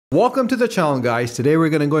Welcome to the channel, guys. Today we're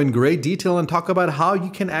going to go in great detail and talk about how you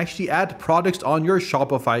can actually add products on your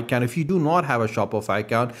Shopify account. If you do not have a Shopify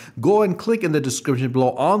account, go and click in the description below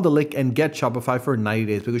on the link and get Shopify for 90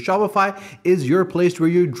 days, because Shopify is your place where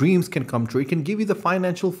your dreams can come true. It can give you the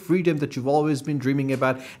financial freedom that you've always been dreaming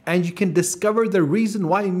about, and you can discover the reason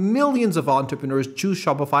why millions of entrepreneurs choose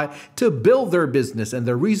Shopify to build their business. And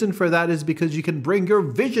the reason for that is because you can bring your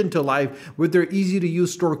vision to life with their easy to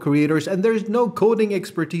use store creators, and there's no coding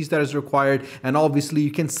expertise that is required. And obviously you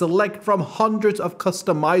can select from hundreds of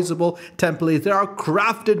customizable templates that are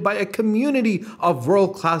crafted by a community of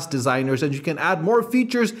world-class designers, and you can add more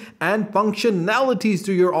features and functionalities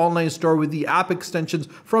to your online store with the app extensions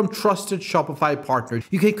from trusted Shopify partners.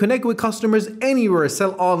 You can connect with customers anywhere,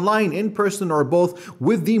 sell online, in person, or both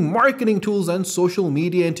with the marketing tools and social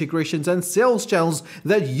media integrations and sales channels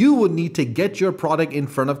that you would need to get your product in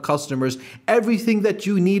front of customers. Everything that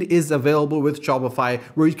you need is available with Shopify,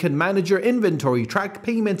 where you can manage your inventory, track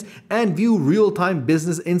payments, and view real-time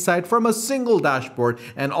business insight from a single dashboard.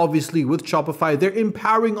 And obviously with Shopify, they're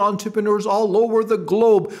empowering entrepreneurs all over the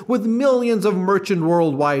globe with millions of merchants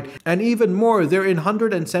worldwide. And even more, they're in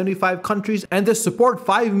 175 countries, and they support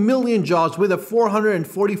 5 million jobs with a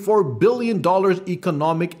 $444 billion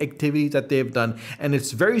economic activity that they've done. And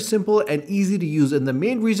it's very simple and easy to use. And the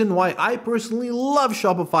main reason why I personally love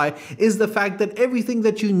Shopify is the fact that everything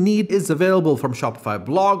that you need is available from Shopify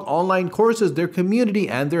blog, online courses, their community,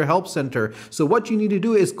 and their help center. So what you need to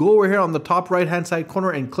do is go over here on the top right hand side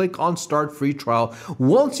corner and click on start free trial.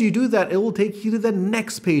 Once you do that, it will take you to the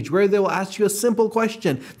next page where they will ask you a simple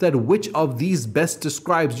question that which of these best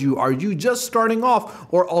describes you. Are you just starting off,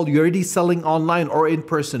 or are you already selling online or in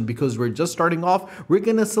person? Because we're just starting off, we're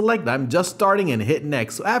going to select I'm just starting and hit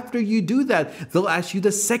next. So after you do that, they'll ask you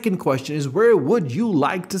the second question is where would you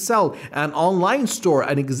like to sell? An online store,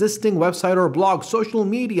 an existing website or blog, social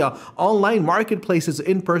media, online marketplaces,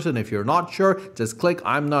 in person. If you're not sure, just click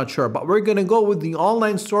I'm not sure. But we're going to go with the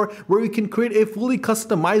online store where you can create a fully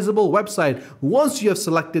customizable website. Once you have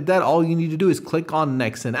selected that, all you need to do is click on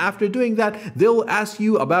next. And after doing that, they'll ask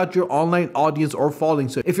you about your online audience or following.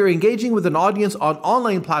 So if you're engaging with an audience on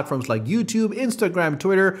online platforms like YouTube, Instagram,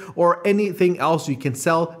 Twitter, or anything else you can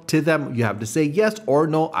sell to them, you have to say yes or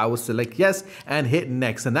no. I will select yes and hit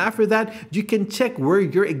next. And after that, you can check where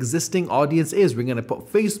your existing audience is. We're going to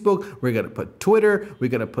put Facebook, we're going to put Twitter, we're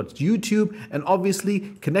going to put YouTube, and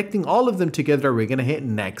obviously connecting all of them together, we're going to hit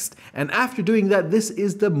next. And after doing that, this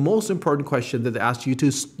is the most important question that they ask you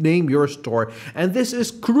to name your store. And this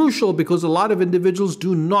is crucial because a lot of individuals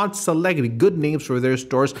do not select good names for their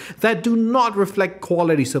stores that do not reflect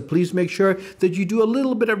quality. So please make sure that you do a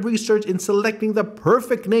little bit of research in selecting the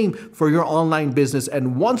perfect name for your online business.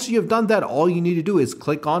 And once you've done that, all you need to do is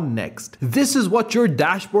click on next. This is what your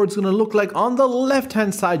dashboard is going to look like. On the left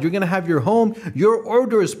hand side, you're going to have your home, your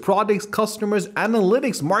orders, products, customers,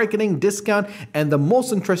 analytics, marketing, discount, and the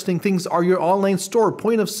most interesting things are your online store,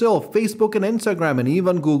 point of sale, Facebook and Instagram, and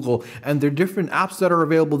even Google, and there are different apps that are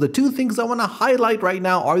available. The two things I want to highlight right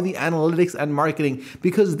now are the analytics and marketing,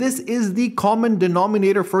 because this is the common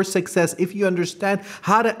denominator for success. If you understand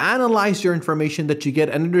how to analyze your information that you get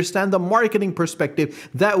and understand the marketing perspective,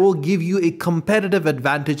 that will give you a competitive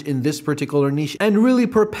advantage in this particular niche and really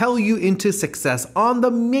propel you into success. On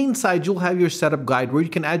the main side, you'll have your setup guide where you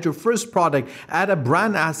can add your first product, add a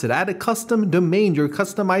brand asset, add a custom domain. You're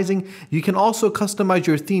customizing. You can also customize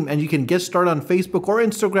your theme, and you can get started on Facebook or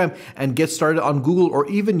Instagram and get started on Google or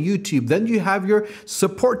even YouTube. Then you have your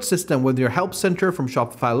support system with your help center from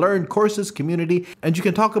Shopify Learn, courses, community, and you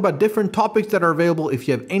can talk about different topics that are available if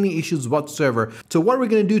you have any issues whatsoever. So what we're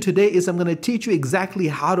going to do today is I'm going to teach you exactly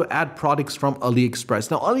how to add products from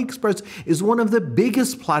Aliexpress. Now, Aliexpress is one of the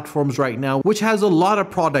biggest platforms right now, which has a lot of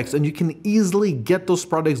products, and you can easily get those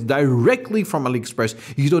products directly from Aliexpress.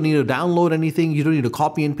 You don't need to download anything. You don't need to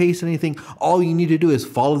copy and paste anything. All you need to do is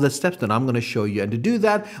follow the steps that I'm going to show you. And to do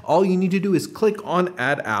that, all you need to do is click on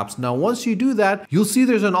Add Apps. Now, once you do that, you'll see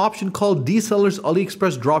there's an option called Resellers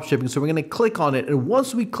Aliexpress Dropshipping. So we're going to click on it. And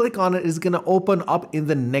once we click on it, it's going to open up in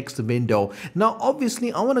the next window. Now,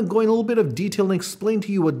 obviously, I want to go in a little bit of detail and explain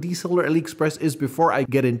to you what Reseller Aliexpress is before I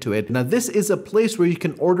get into it. Now, this is a place where you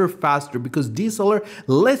can order faster because Reseller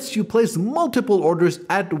lets you place multiple orders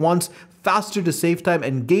at once, faster to save time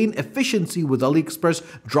and gain efficiency with Aliexpress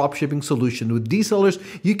dropshipping solution. With resellers,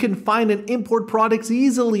 you can find and import products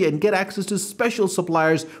easily and get access to special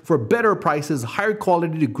suppliers for better prices, higher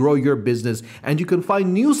quality to grow your business. And you can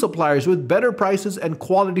find new suppliers with better prices and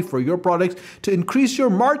quality for your products to increase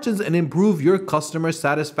your margins and improve your customer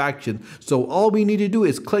satisfaction. So all we need to do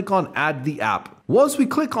is click on Add the App. Once we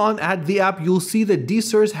click on add the app, you'll see that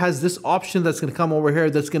DSers has this option that's going to come over here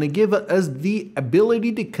that's going to give us the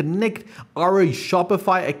ability to connect our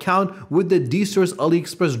Shopify account with the DSers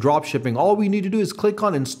Aliexpress dropshipping. All we need to do is click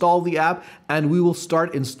on install the app and we will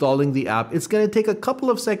start installing the app. It's going to take a couple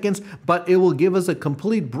of seconds, but it will give us a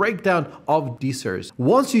complete breakdown of DSers.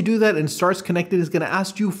 Once you do that and starts connected, it's going to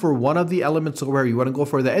ask you for one of the elements over here. You want to go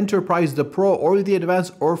for the enterprise, the pro, or the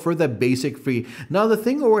advanced, or for the basic free. Now the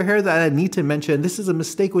thing over here that I need to mention, this is a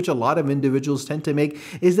mistake which a lot of individuals tend to make,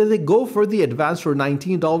 is that they go for the advanced for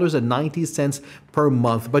 $19.90 per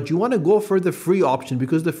month. But you want to go for the free option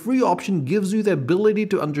because the free option gives you the ability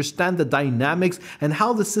to understand the dynamics and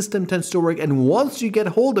how the system tends to work. And once you get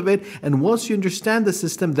hold of it and once you understand the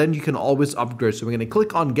system, then you can always upgrade. So we're going to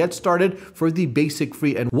click on get started for the basic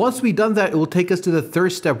free. And once we've done that, it will take us to the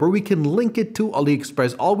third step where we can link it to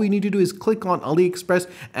AliExpress. All we need to do is click on AliExpress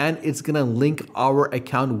and it's going to link our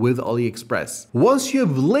account with AliExpress. Once you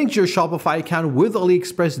have linked your Shopify account with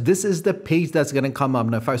AliExpress, this is the page that's going to come up.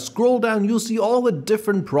 Now, if I scroll down, you'll see all the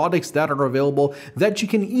different products that are available that you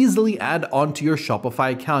can easily add onto your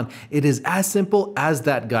Shopify account. It is as simple as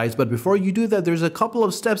that, guys. But before you do that, there's a couple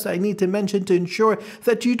of steps I need to mention to ensure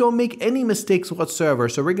that you don't make any mistakes whatsoever.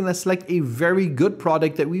 So we're going to select a very good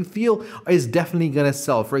product that we feel is definitely going to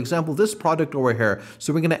sell. For example, this product over here.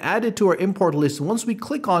 So we're going to add it to our import list. Once we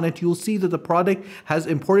click on it, you'll see that the product has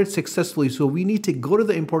imported successfully. So we need to go to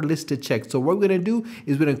the import list to check. So what we're going to do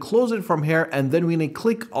is we're going to close it from here and then we're going to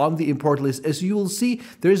click on the import list. As you will see,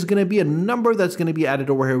 there's going to be a number that's going to be added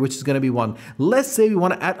over here, which is going to be 1. Let's say we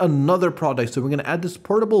want to add another product. So we're going to add this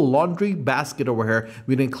portable laundry basket over here.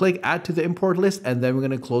 We're going to click add to the import list and then we're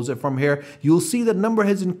going to close it from here. You'll see the number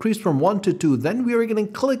has increased from 1 to 2. Then we are going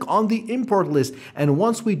to click on the import list. And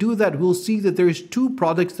once we do that, we'll see that there's 2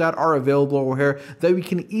 products that are available over here that we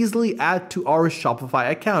can easily add to our Shopify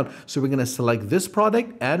account. So we're going to select this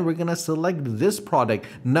product and we're going to select this product.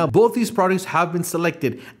 Now, both these products have been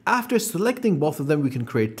selected. After selecting both of them, we can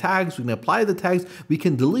create tags. We can apply the tags. We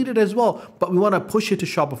can delete it as well, but we want to push it to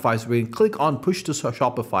Shopify. So we can click on push to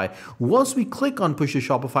Shopify. Once we click on push to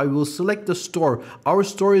Shopify, we will select the store. Our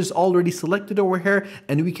store is already selected over here,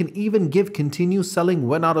 and we can even give continue selling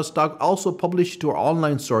when out of stock, also publish to our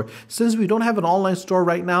online store. Since we don't have an online store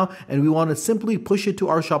right now and we want to simply push it to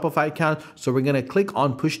our Shopify account, so we're going to click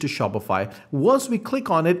on push to Shopify. Once we click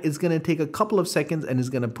on it, it's going to take a couple of seconds and it's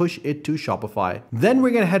going to push it to Shopify. Then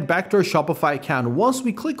we're going to head back to our Shopify account. Once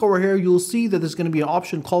we click over here, you'll see that there's going to be an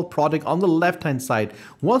option called product on the left hand side.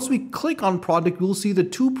 Once we click on product, we'll see the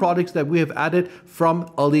 2 products that we have added from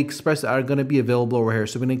AliExpress are going to be available over here.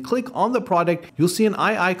 So we're going to click on the product. You'll see an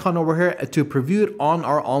eye icon over here to preview it on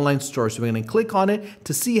our online store. So we're going to click on it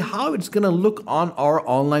to see how it's going to look on our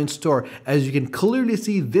online store. As you can clearly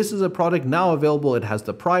see, this is a product now available. It has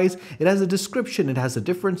the price, it has a description, it has the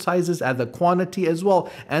different sizes and the quantity as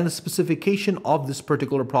well, and the specification of this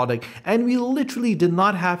particular product. And we literally did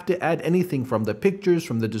not have to add anything from the pictures,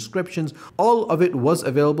 from the descriptions. All of it was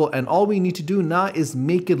available, and all we need to do now is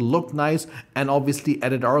make it look nice and obviously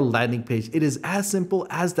edit our landing page. It is as simple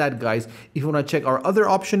as that, guys. If you want to check our other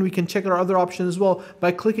option, we can check our other option as well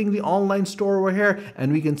by clicking the online store over here,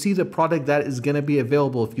 and we can see the product that is going to be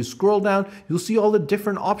available. If you scroll down, you'll see all the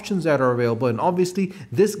different options that are available, and obviously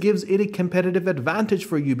this gives it a competitive advantage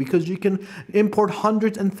for you because you can import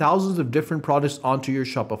hundreds and thousands of different products onto your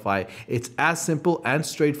Shopify. It's as simple and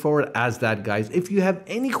straightforward as that, guys. If you have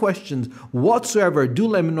any questions whatsoever, do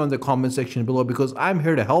let me know in the comment section below because I'm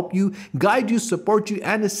here to help you, guide you, support you,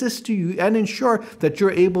 and assist you and ensure that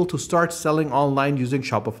you're able to start selling online using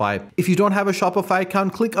Shopify. If you don't have a Shopify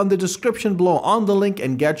account, click on the description below on the link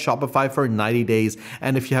and get Shopify for 90 days.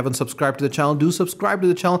 And if you haven't subscribed to the channel, do subscribe to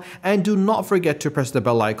the channel and do not forget to press the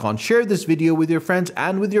bell icon. Share this video with your friends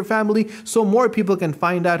and with your family so more people can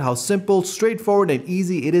find out how simple, straightforward, and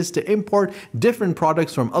easy it is to import different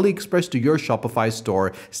products from AliExpress to your Shopify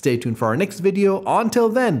store. Stay tuned for our next video. Until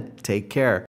then, take care.